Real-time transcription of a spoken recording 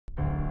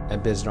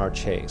at Bisnar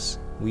Chase.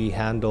 We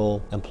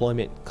handle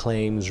employment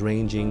claims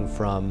ranging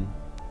from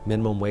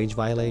minimum wage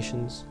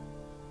violations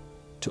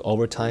to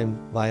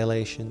overtime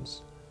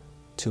violations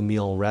to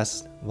meal and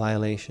rest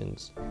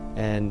violations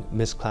and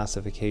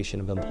misclassification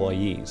of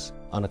employees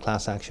on a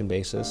class action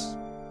basis.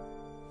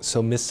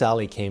 So Miss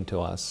Sally came to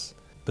us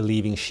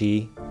believing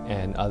she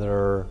and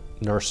other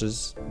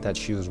nurses that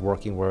she was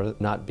working were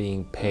not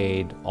being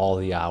paid all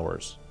the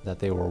hours that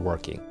they were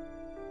working.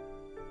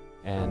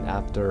 And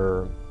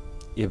after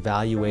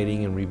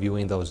evaluating and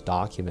reviewing those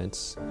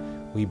documents,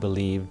 we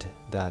believed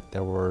that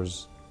there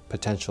was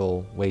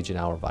potential wage and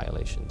hour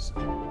violations.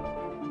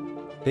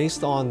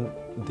 Based on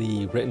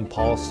the written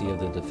policy of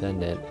the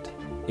defendant,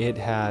 it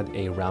had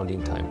a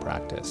rounding time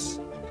practice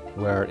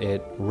where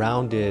it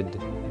rounded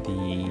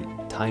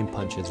the time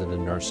punches of the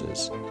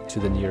nurses to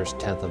the nearest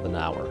tenth of an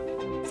hour.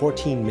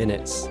 14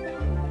 minutes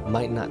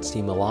might not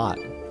seem a lot,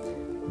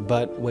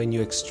 but when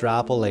you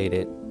extrapolate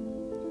it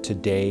to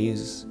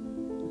days,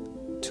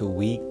 to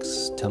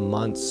weeks, to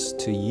months,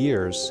 to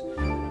years,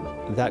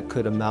 that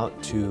could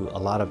amount to a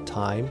lot of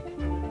time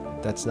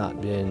that's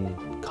not been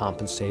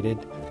compensated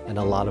and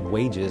a lot of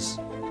wages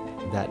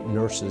that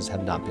nurses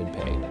have not been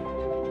paid.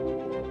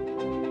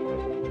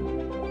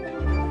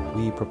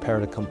 We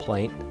prepared a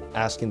complaint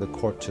asking the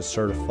court to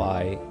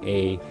certify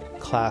a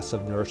class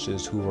of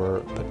nurses who were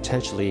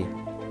potentially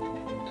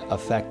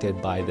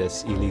affected by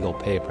this illegal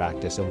pay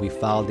practice, and we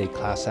filed a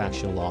class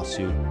action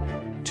lawsuit.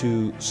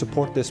 To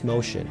support this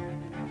motion,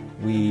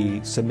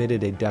 we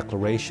submitted a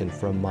declaration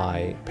from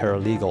my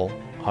paralegal,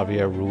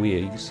 Javier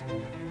Ruiz,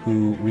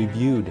 who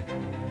reviewed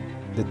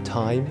the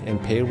time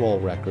and payroll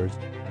records.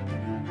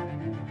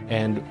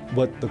 And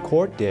what the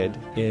court did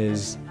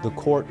is the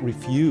court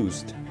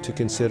refused to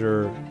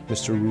consider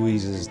Mr.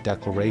 Ruiz's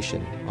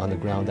declaration on the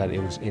ground that it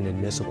was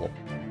inadmissible.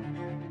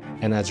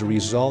 And as a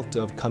result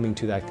of coming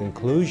to that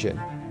conclusion,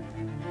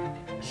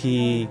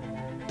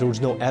 there was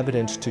no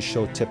evidence to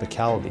show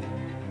typicality,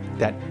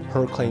 that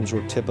her claims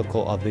were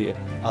typical of the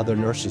other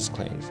nurses'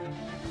 claims.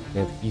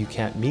 If you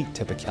can't meet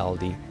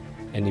typicality,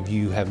 and if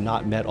you have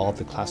not met all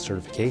the class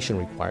certification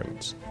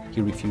requirements,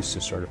 he refused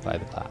to certify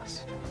the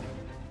class.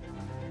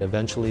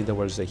 Eventually, there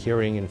was a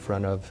hearing in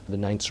front of the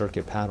Ninth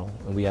Circuit panel,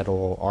 and we had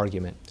oral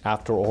argument.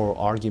 After oral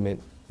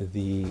argument,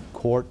 the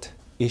court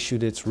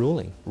issued its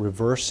ruling,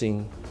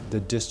 reversing the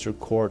district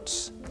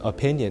court's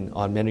opinion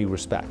on many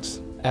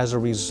respects. As a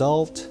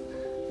result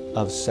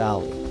of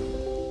Sali,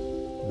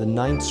 the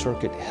Ninth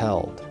Circuit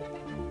held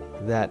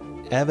that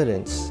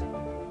evidence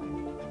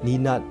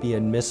need not be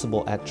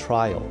admissible at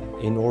trial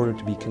in order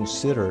to be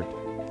considered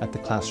at the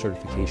class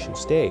certification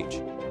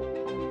stage.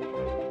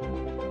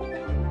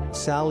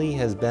 Sali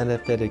has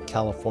benefited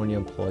California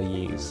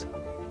employees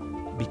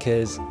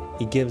because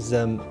it gives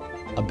them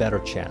a better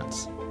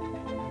chance.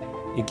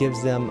 It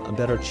gives them a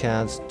better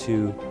chance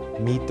to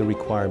meet the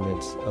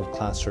requirements of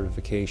class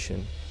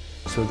certification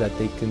so that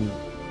they can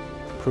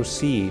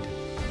proceed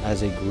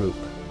as a group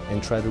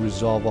and try to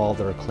resolve all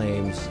their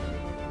claims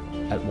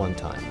at one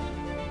time.